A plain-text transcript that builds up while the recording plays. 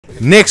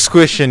Next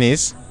question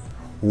is,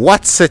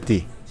 what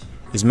city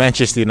is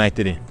Manchester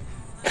United in?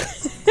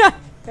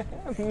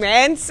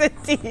 Man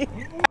City.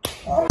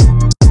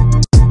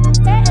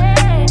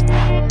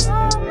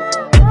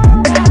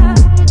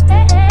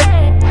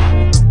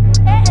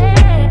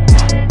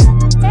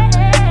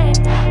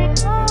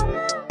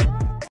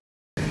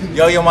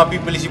 Yo, my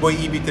people, it's your boy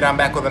EB today. I'm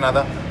back with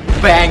another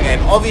bang. And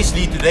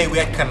obviously today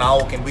we're at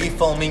Canalk and we're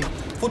filming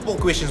football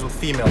questions with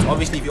females.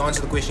 Obviously if you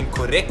answer the question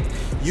correct,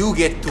 you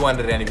get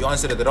 200 rand. If you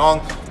answer it wrong,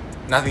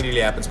 nothing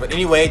really happens. But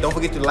anyway, don't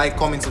forget to like,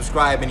 comment,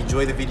 subscribe and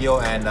enjoy the video.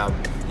 And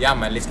yeah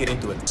man, let's get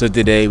into it. So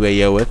today we're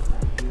here with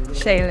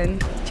Shaylin.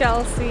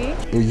 Chelsea.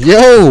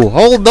 Yo,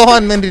 hold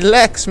on man,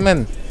 relax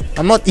man.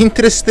 I'm not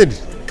interested.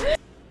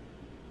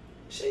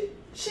 She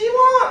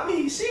want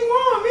me.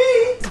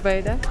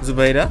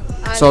 Zubaida.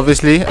 So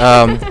obviously,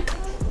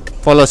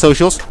 follow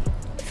socials.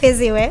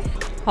 Fizzyway.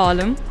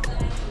 Harlem.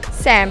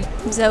 Sam.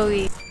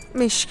 Zoe.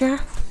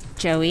 Mishka.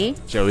 Joey.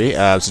 Joey.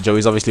 So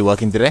Joey's obviously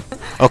working today.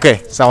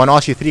 Okay, so I want to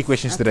ask you 3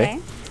 questions today.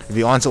 If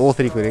you answer all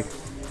 3 correct,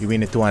 you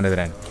win a 200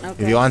 rand.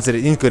 If you answer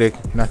it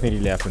incorrect, nothing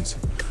really happens.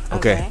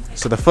 Okay.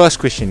 So the first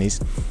question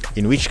is,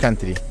 in which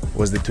country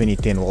was the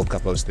 2010 World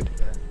Cup hosted?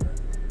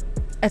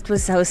 It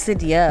was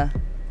hosted here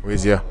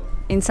Where's here?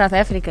 in South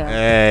Africa.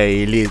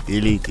 Hey,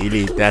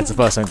 elite. That's the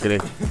first one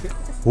correct.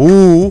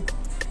 Who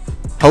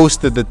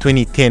hosted the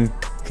 2010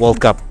 World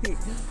Cup?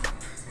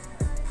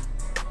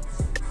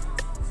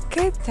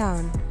 Cape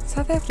Town.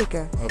 South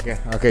Africa.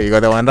 Okay, you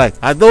got that one right.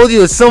 I told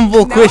you,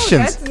 simple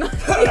questions.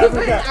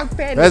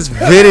 That's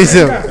very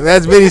simple.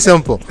 That's very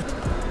simple.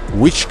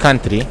 Which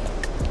country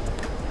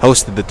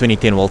hosted the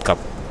 2010 World Cup?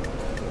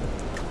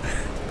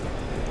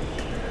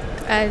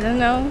 I don't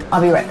know.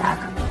 I'll be right back.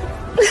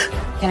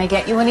 Can I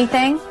get you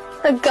anything?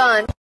 A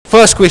gun.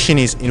 First question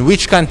is, in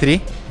which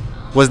country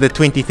was the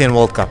 2010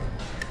 World Cup?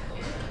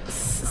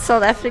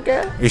 South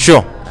Africa? You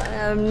sure?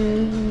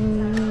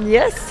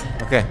 Yes.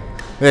 Okay,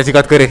 yes, you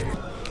got correct.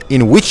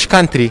 In which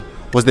country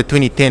was the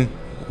 2010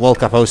 World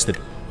Cup hosted?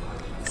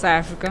 South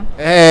Africa.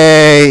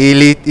 Hey,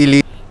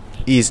 elite.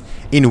 Is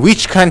in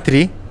which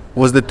country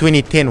was the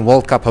 2010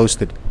 World Cup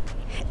hosted?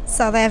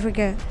 South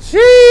Africa.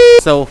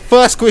 So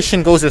first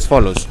question goes as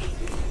follows.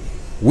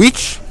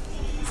 Which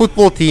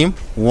football team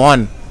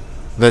won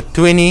the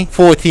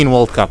 2014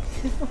 World Cup?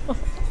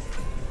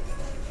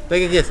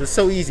 Take a guess. It's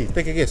so easy.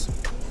 Take a guess.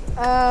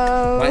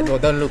 Right, no,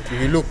 don't look. If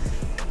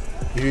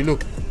you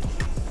look.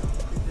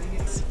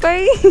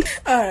 Spain.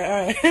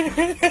 Alright.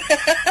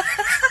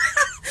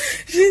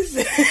 She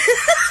said.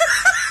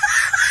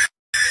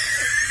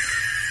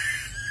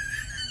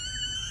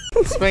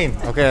 Spain.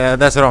 Okay,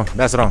 that's wrong.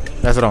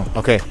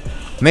 Okay.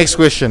 Next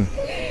question.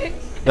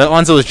 The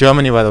answer was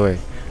Germany, by the way.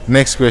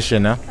 Next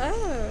question, huh?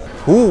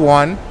 Who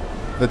won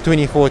the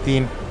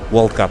 2014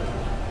 World Cup?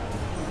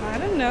 I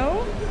don't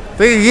know.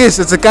 Take a guess.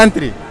 It's a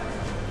country. I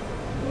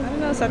don't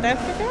know. South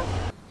Africa?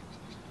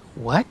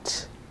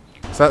 What?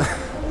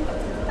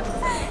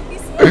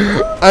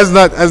 That's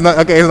not.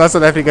 Okay, it's not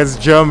South Africa. It's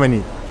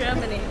Germany.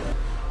 Germany.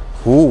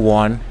 Who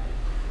won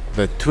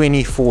the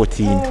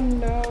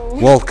 2014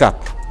 World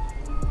Cup?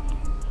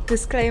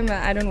 Disclaimer,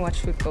 I don't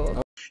watch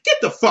football. Get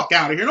the fuck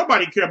out of here.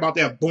 Nobody care about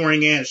that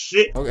boring ass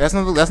shit. Okay, that's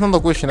not the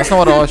question. That's not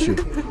what I asked you.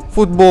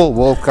 Football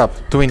World Cup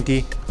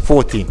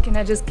 2014. Can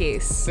I just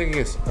guess? Take a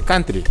guess. A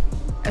country.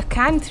 A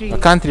country? A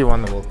country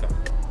won the World Cup.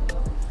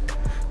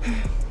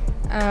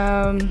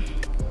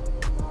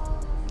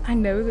 I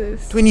know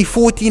this.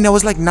 2014. That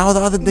was like now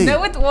the other day.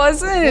 No, it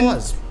wasn't. It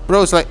was.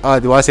 Bro, it's like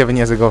it was 7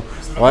 years ago.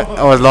 What?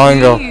 It was long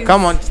ago. Jeez.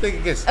 Come on, just take a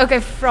guess. Okay,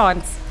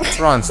 France.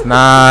 France.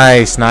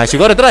 Nice. You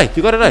got it right.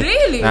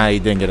 Really? Nah, you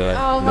didn't get it right.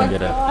 Oh You my didn't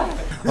get it god. right.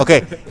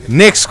 Okay,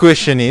 next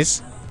question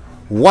is,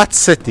 what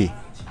city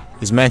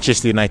is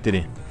Manchester United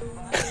in?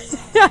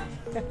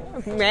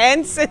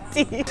 Man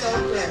City.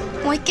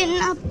 Waking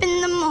up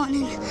in the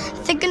morning,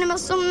 thinking about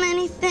so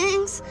many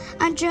things.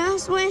 I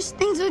just wish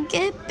things would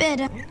get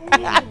better.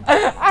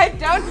 I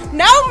don't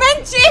know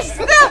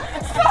Manchester.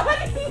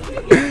 Sorry.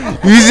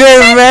 You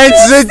said Man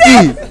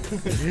City.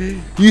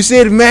 You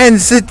said Man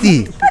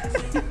City.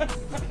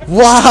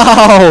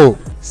 Wow.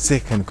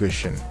 Second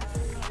question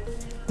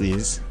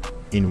is,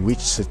 in which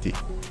city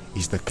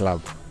is the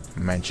club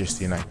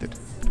Manchester United?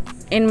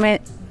 In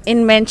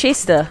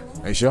Manchester.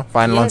 Are you sure?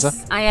 Final answer?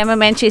 I am a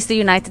Manchester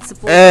United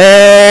supporter.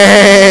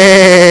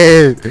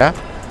 Hey! Yeah?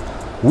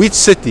 Which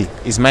city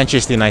is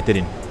Manchester United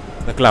in?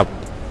 The club.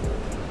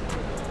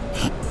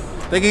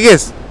 Take a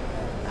guess.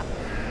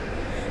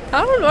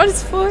 I don't know what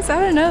it's for. I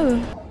don't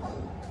know.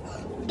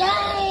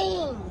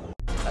 Dang!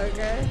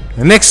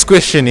 The next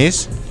question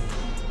is,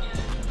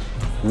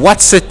 what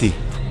city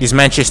is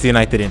Manchester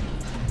United in?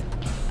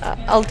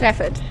 Old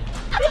Trafford.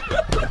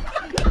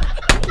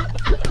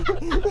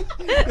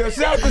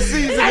 Shout the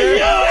season,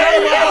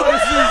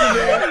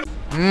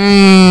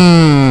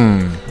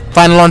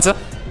 Final answer?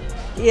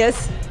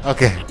 Yes.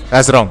 Okay,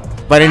 that's wrong.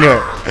 But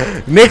anyway,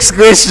 next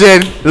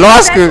question.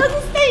 Last question.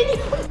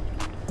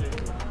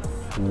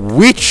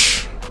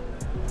 Which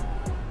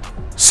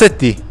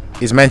city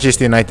is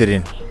Manchester United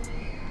in?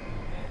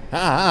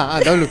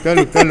 Don't look.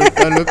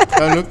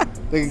 Don't look.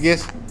 Take a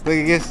guess. Take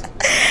a guess.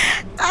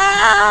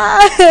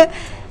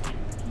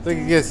 Take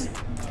a guess.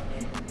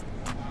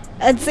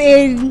 It's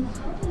in.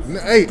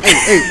 Hey,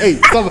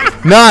 stop.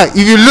 Nah,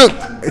 if you look,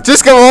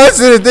 just come on,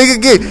 take a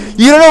guess.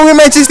 You don't know where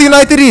Manchester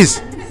United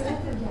is.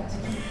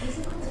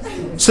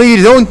 So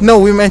you don't know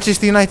where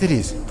Manchester United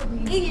is.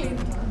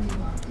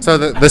 So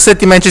the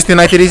city Manchester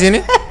United is in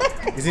it?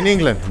 Is in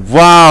England.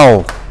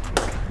 Wow.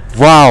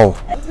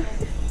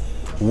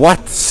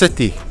 What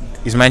city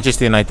is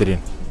Manchester United in?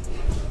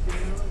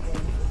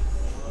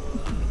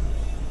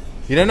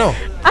 You don't know?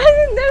 I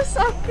think they're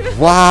soccer.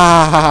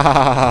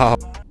 Wow.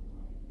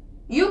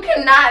 You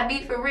cannot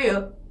be for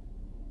real.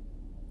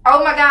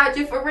 Oh my God,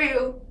 you for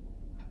real?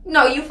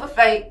 No, you for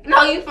fake.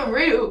 No, you for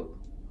real.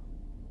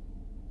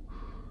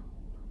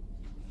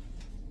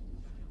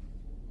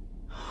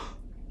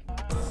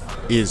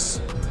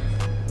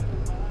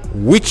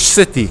 Which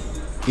city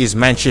is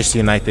Manchester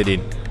United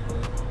in?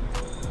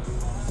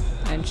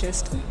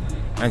 Manchester.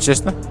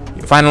 Manchester?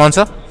 Final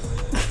answer?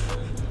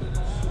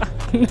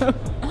 No.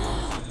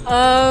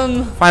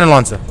 Final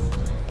answer.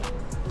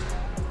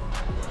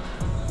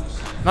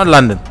 Not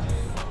London.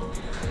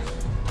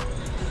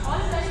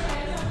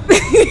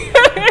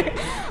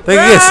 Take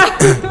a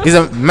guess. Is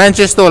it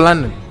Manchester or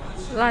London?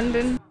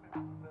 London.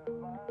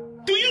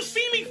 Do you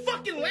see me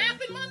fucking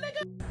laughing, my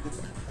nigga?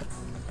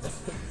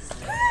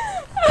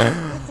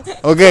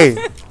 Okay,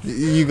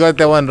 you got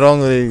that one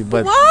wrong already,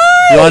 but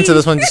Why? you answer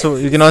this one just so,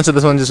 you can answer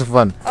this one just for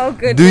fun. Oh,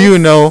 good. Do you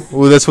know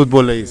who this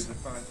footballer is?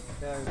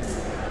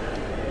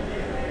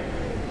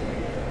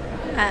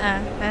 I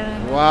don't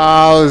know.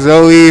 Wow,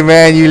 Zoe,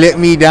 man, you let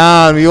me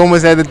down. We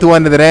almost had the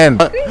 200 rand.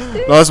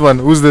 Last one.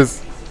 Who's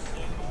this?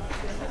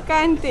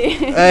 Kante.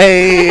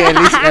 Hey,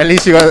 at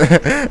least you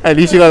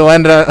got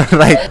one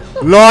right.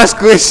 Last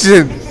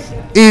question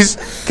is: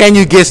 can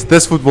you guess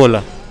this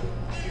footballer?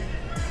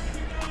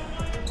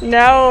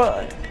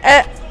 No.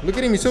 Look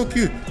at him, he's so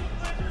cute.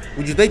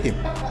 Would you date him?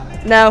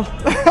 No.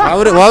 Why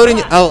wouldn't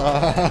you? Oh.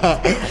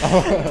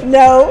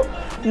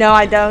 No,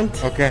 I don't.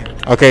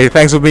 Okay.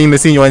 Thanks for being the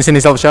scene. You want to send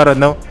yourself a shout out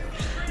now?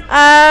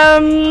 I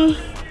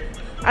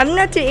don't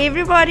know, to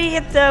everybody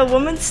at the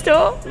women's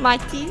store, my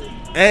team.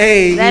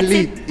 Hey, That's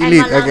elite. it. And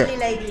my lovely Okay.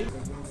 lady.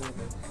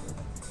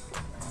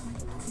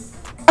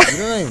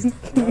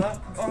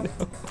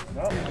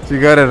 So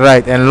you got it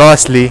right. And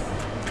lastly,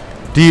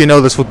 do you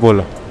know this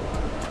footballer?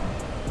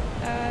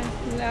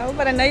 No,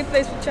 but I know he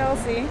plays for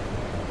Chelsea.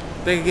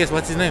 Take a guess.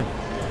 What's his name?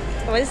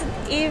 What is it?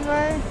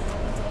 Eva?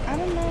 I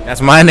don't know.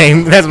 That's my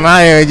name. That's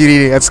my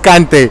name. That's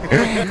Kante.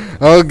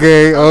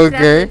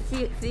 Okay.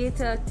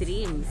 Theatre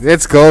dreams.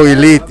 Let's go,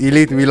 elite.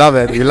 We love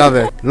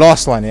it.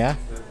 Last one, yeah.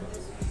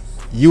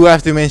 You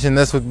have to mention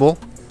this football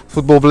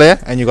player,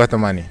 and you got the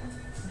money.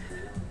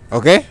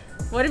 Okay?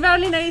 What if I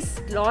only know his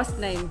last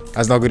name?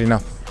 That's not good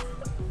enough.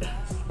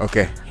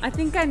 Okay. I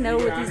think I know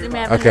what his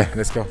name. Okay,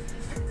 let's go.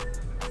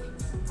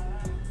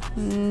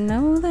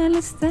 No, the hell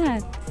is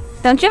that?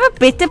 Don't you have a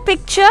better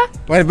picture?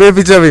 Want a better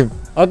picture of him?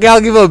 Okay,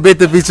 I'll give you a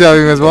better picture of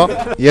him as well.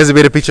 Here's a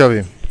better picture of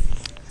him.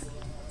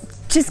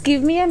 Just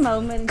give me a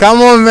moment.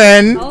 Come on,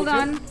 man. Hold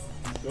on.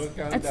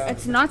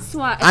 It's not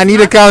Suarez. I need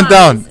a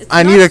countdown.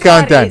 I need a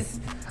countdown.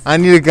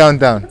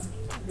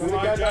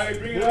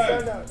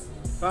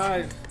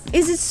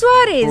 Is it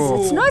Suarez?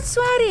 4, It's not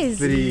Suarez.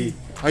 3.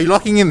 Are you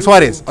locking in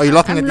Suarez? Are you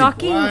locking I'm it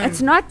locking.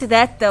 It's not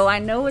that though. I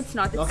know it's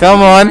not. It's Come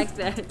something on. Like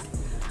that.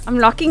 I'm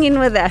locking in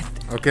with that.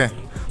 in? Okay.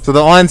 So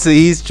the answer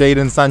is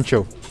Jadon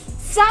Sancho.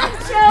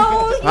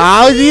 Sancho.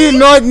 How do you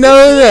not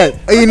know that?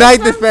 A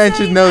United fan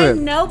should know I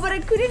that. know, but I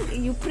couldn't.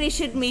 You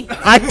pressured me.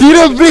 I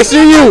didn't pressure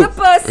The you.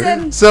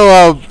 person.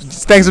 So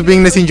thanks for being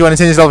in the scene. Do you want to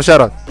send yourself a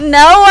shout out?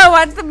 No, I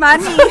want the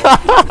money.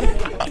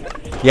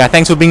 Yeah,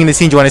 thanks for being in the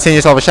scene. Do you want to send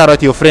yourself a shout out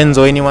to your friends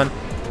or anyone?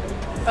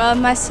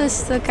 My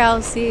sister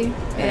Kelsey.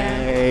 Yeah.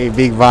 Hey,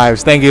 big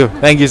vibes. Thank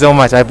you so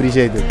much. I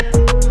appreciate it.